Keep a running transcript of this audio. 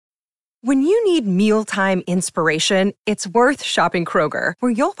When you need mealtime inspiration, it's worth shopping Kroger,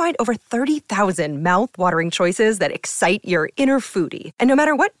 where you'll find over 30,000 mouth-watering choices that excite your inner foodie. And no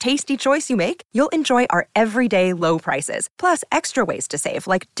matter what tasty choice you make, you'll enjoy our everyday low prices, plus extra ways to save,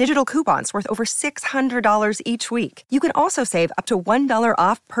 like digital coupons worth over $600 each week. You can also save up to $1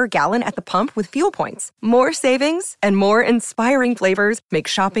 off per gallon at the pump with fuel points. More savings and more inspiring flavors make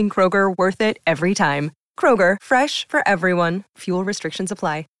shopping Kroger worth it every time. Kroger, fresh for everyone. Fuel restrictions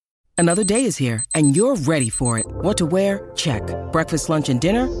apply. Another day is here, and you're ready for it. What to wear? Check. Breakfast, lunch, and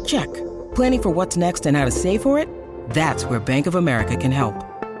dinner? Check. Planning for what's next and how to save for it? That's where Bank of America can help.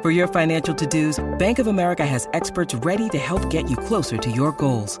 For your financial to-dos, Bank of America has experts ready to help get you closer to your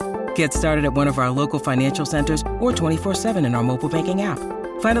goals. Get started at one of our local financial centers or 24/7 in our mobile banking app.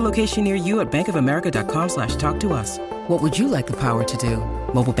 Find a location near you at bankofamerica.com/talktous. What would you like the power to do?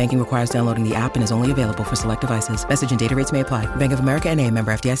 Mobile banking requires downloading the app and is only available for select devices. Message and data rates may apply. Bank of America N.A.,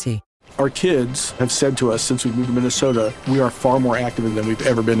 member FDIC. Our kids have said to us since we moved to Minnesota, we are far more active than we've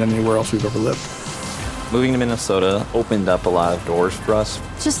ever been anywhere else we've ever lived. Moving to Minnesota opened up a lot of doors for us.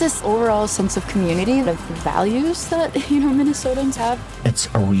 Just this overall sense of community, of values that, Minnesotans have. It's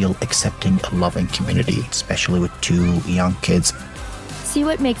a real accepting, loving community, especially with 2 young kids. See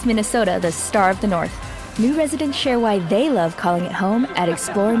what makes Minnesota the star of the North. New residents share why they love calling it home at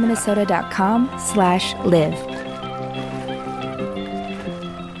exploreminnesota.com/live.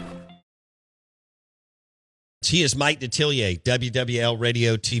 He is Mike Detillier, WWL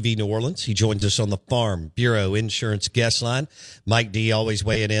Radio TV New Orleans. He joins us on the Farm Bureau Insurance guest line. Mike D always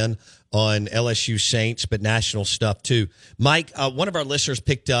weighing in on LSU Saints, but national stuff too. Mike, one of our listeners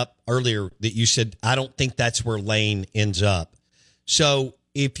picked up earlier that you said, I don't think that's where Lane ends up. So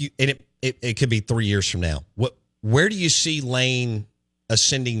if you, and it could be 3 years from now, where do you see Lane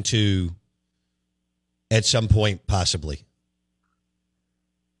ascending to at some point, possibly?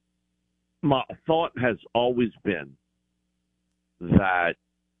 My thought has always been that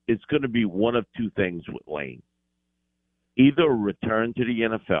it's going to be one of two things with Lane. Either a return to the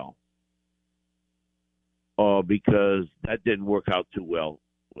NFL, because that didn't work out too well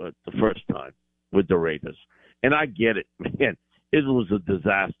the first time with the Raiders. And I get it, man. It was a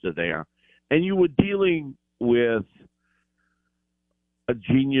disaster there. And you were dealing with a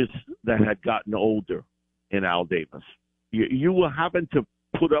genius that had gotten older in Al Davis. You were having to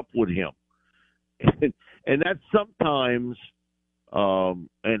put up with him. And that's sometimes,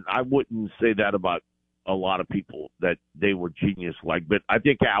 and I wouldn't say that about a lot of people, that they were genius-like, but I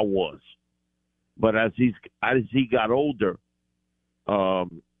think Al was. But as he got older,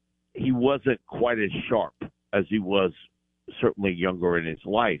 he wasn't quite as sharp as he was certainly younger in his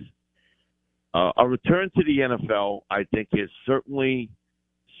life. A return to the NFL, I think, is certainly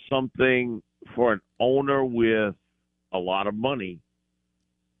something for an owner with a lot of money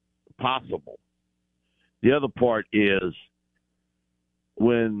possible. The other part is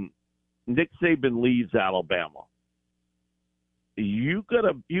when Nick Saban leaves Alabama, you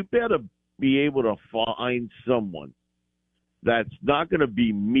better be able to find someone that's not going to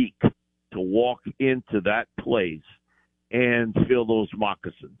be meek to walk into that place and fill those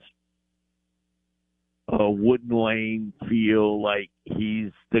moccasins. Wouldn't Lane feel like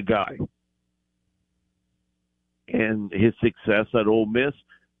he's the guy? And his success at Ole Miss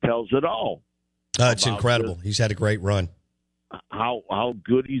tells it all. It's incredible. He's had a great run. How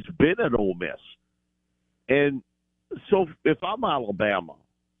good he's been at Ole Miss. And so if I'm Alabama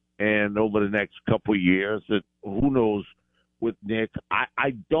and over the next couple of years, and who knows with Nick,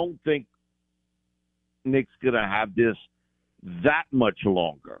 I don't think Nick's going to have this that much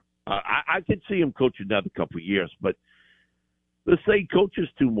longer. I could see him coach another couple of years, but let's say he coaches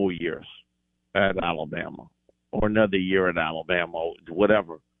 2 more years at Alabama or another year at Alabama,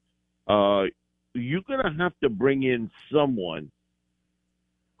 whatever. You're going to have to bring in someone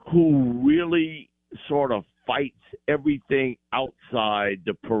who really sort of fights everything outside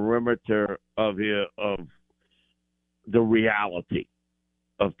the perimeter of the reality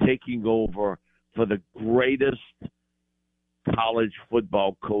of taking over for the greatest college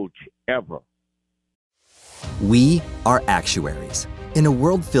football coach ever. We are actuaries. In a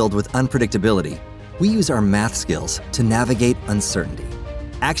world filled with unpredictability, we use our math skills to navigate uncertainty.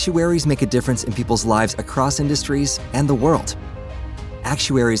 Actuaries make a difference in people's lives across industries and the world.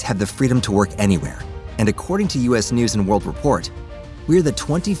 Actuaries have the freedom to work anywhere, and according to U.S. News & World Report, we're the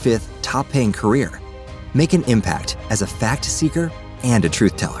 25th top-paying career. Make an impact as a fact seeker and a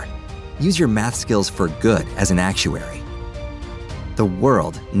truth teller. Use your math skills for good as an actuary. The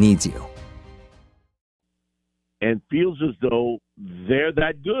world needs you. And feels as though they're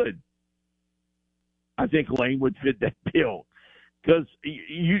that good. I think Lane would fit that bill. because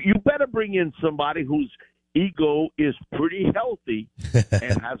you better bring in somebody whose ego is pretty healthy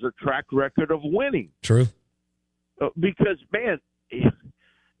and has a track record of winning. True. Because, man,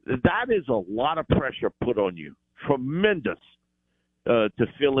 that is a lot of pressure put on you. Tremendous to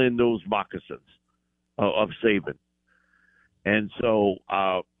fill in those moccasins of Saban. And so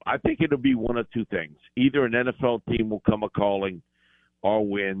I think it'll be one of two things. Either an NFL team will come a-calling, or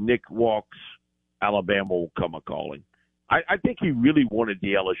when Nick walks, Alabama will come a-calling. I think he really wanted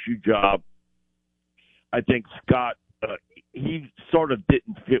the LSU job. I think Scott, he sort of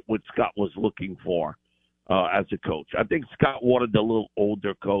didn't fit what Scott was looking for as a coach. I think Scott wanted a little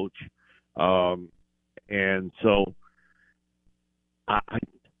older coach. And so,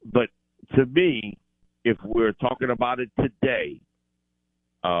 but to me, if we're talking about it today,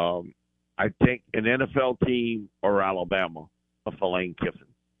 I think an NFL team or Alabama for Lane Kiffin.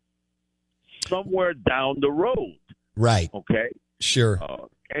 Somewhere down the road. Right. Okay? Sure.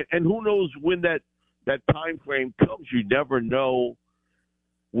 And who knows when that time frame comes. You never know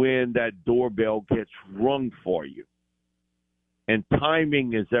when that doorbell gets rung for you. And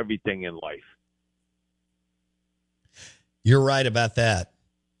timing is everything in life. You're right about that.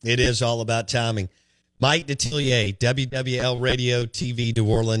 It is all about timing. Mike Detillier, WWL Radio TV New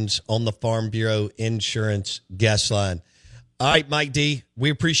Orleans on the Farm Bureau Insurance guest line. All right, Mike D,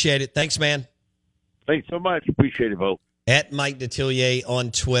 we appreciate it. Thanks, man. Thanks so much. Appreciate it, Bo. At Mike Detillier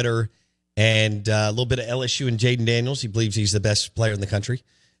on Twitter, and a little bit of LSU and Jaden Daniels. He believes he's the best player in the country.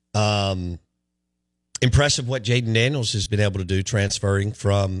 Impressive what Jaden Daniels has been able to do transferring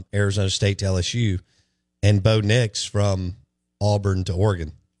from Arizona State to LSU, and Bo Nix from Auburn to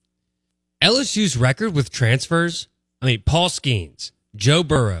Oregon. LSU's record with transfers, I mean, Paul Skeens, Joe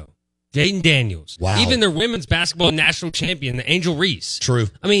Burrow, Jaden Daniels, wow. Even their women's basketball national champion, the Angel Reese. True.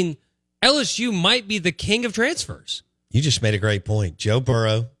 I mean, LSU might be the king of transfers. You just made a great point. Joe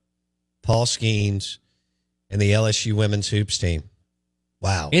Burrow, Paul Skeens, and the LSU women's hoops team.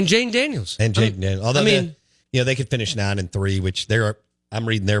 Wow. And Jaden Daniels. And Jaden Daniels. Although, they could finish 9-3, which I'm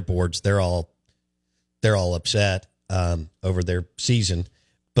reading their boards. They're all upset over their season.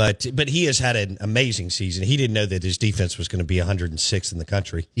 But he has had an amazing season. He didn't know that his defense was going to be 106th in the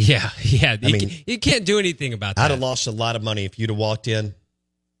country. Yeah. You can't do anything about that. I'd have lost a lot of money if you'd have walked in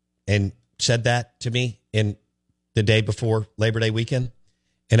and said that to me in the day before Labor Day weekend.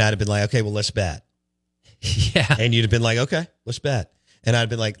 And I'd have been like, okay, well, let's bet. Yeah. And you'd have been like, okay, let's bet. And I'd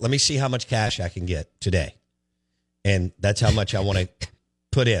been like, let me see how much cash I can get today. And that's how much I want to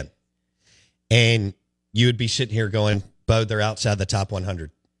put in. And you would be sitting here going, Bo, they're outside the top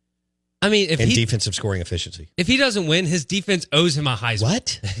 100. I mean, if defensive scoring efficiency. If he doesn't win, his defense owes him a Heisman.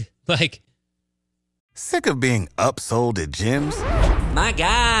 What? Sick of being upsold at gyms? My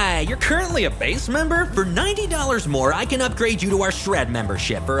guy, you're currently a base member? For $90 more, I can upgrade you to our Shred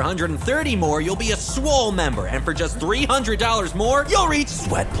membership. For $130 more, you'll be a Swole member. And for just $300 more, you'll reach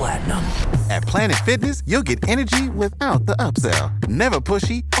Sweat Platinum. At Planet Fitness, you'll get energy without the upsell. Never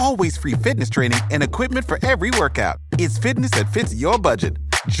pushy, always free fitness training and equipment for every workout. It's fitness that fits your budget.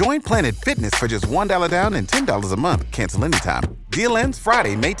 Join Planet Fitness for just $1 down and $10 a month. Cancel anytime. Deal ends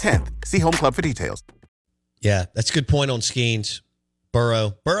Friday, May 10th. See Home Club for details. Yeah, that's a good point on Skeens.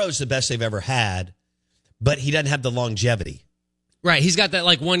 Burrow's the best they've ever had, but he doesn't have the longevity. Right, he's got that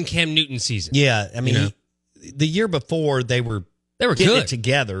like one Cam Newton season. Yeah, I mean, the year before they were getting good. It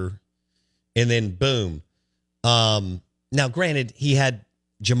together, and then boom. Now, granted, he had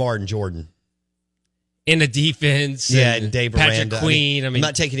Jamar and Jordan in the defense. Yeah, and Dave Patrick Aranda. Queen. I'm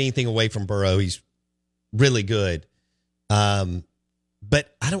not taking anything away from Burrow. He's really good.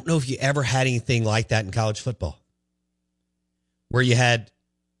 But I don't know if you ever had anything like that in college football, where you had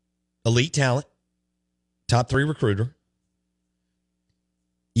elite talent, top 3 recruiter.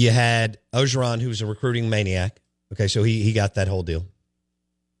 You had Ogeron, who was a recruiting maniac. Okay, so he got that whole deal.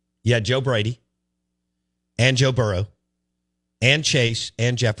 You had Joe Brady and Joe Burrow and Chase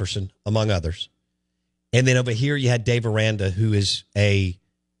and Jefferson, among others. And then over here, you had Dave Aranda, who is a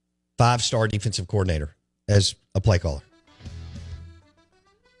 5-star defensive coordinator as a play caller.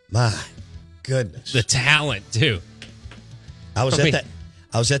 My goodness. The talent, too. I was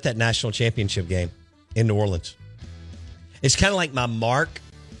at that national championship game in New Orleans. It's kind of like my mark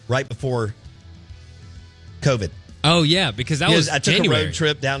right before COVID. Oh, yeah, because that was I took January. a road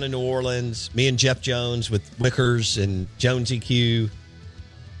trip down to New Orleans, me and Jeff Jones with Wickers and Jones EQ.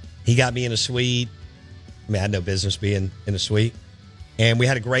 He got me in a suite. I mean, I had no business being in a suite. And we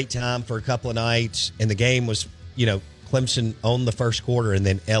had a great time for a couple of nights. And the game was, Clemson owned the first quarter, and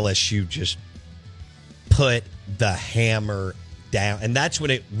then LSU just put the hammer down. And that's when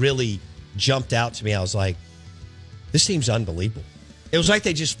it really jumped out to me. I was like, this team's unbelievable. It was like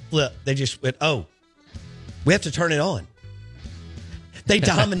they just flipped. They just went, oh, we have to turn it on. They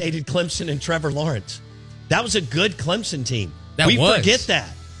dominated Clemson and Trevor Lawrence. That was a good Clemson team. We forget that.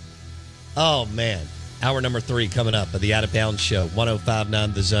 Oh, man. Hour number 3 coming up of the Out of Bounds Show.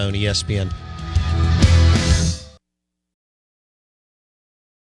 105.9 The Zone, ESPN.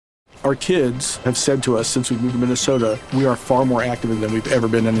 Our kids have said to us since we moved to Minnesota, we are far more active than we've ever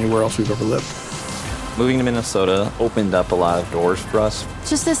been anywhere else we've ever lived. Moving to Minnesota opened up a lot of doors for us.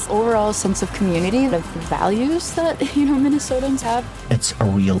 Just this overall sense of community, of values that, Minnesotans have. It's a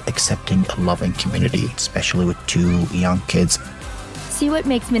real accepting, loving community, especially with 2 young kids. See what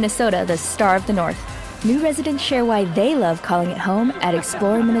makes Minnesota the star of the North. New residents share why they love calling it home at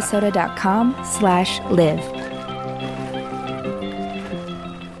exploreminnesota.com/live.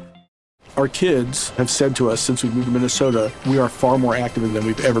 Our kids have said to us since we moved to Minnesota, we are far more active than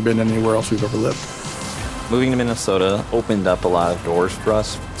we've ever been anywhere else we've ever lived. Moving to Minnesota opened up a lot of doors for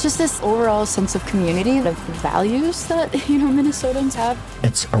us. Just this overall sense of community, of values that, Minnesotans have.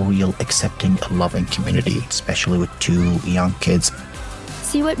 It's a real accepting, loving community, especially with 2 young kids.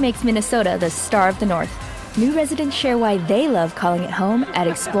 See what makes Minnesota the star of the North. New residents share why they love calling it home at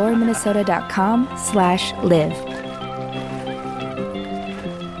exploreminnesota.com/live.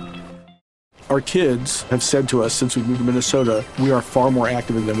 Our kids have said to us since we moved to Minnesota, we are far more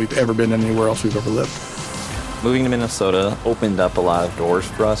active than we've ever been anywhere else we've ever lived. Moving to Minnesota opened up a lot of doors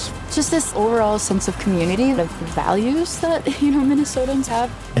for us. Just this overall sense of community, of values that, Minnesotans have.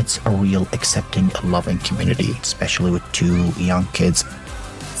 It's a real accepting, loving community, especially with 2 young kids.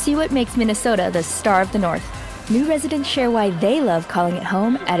 See what makes Minnesota the star of the North. New residents share why they love calling it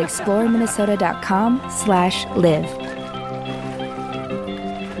home at exploreminnesota.com/live.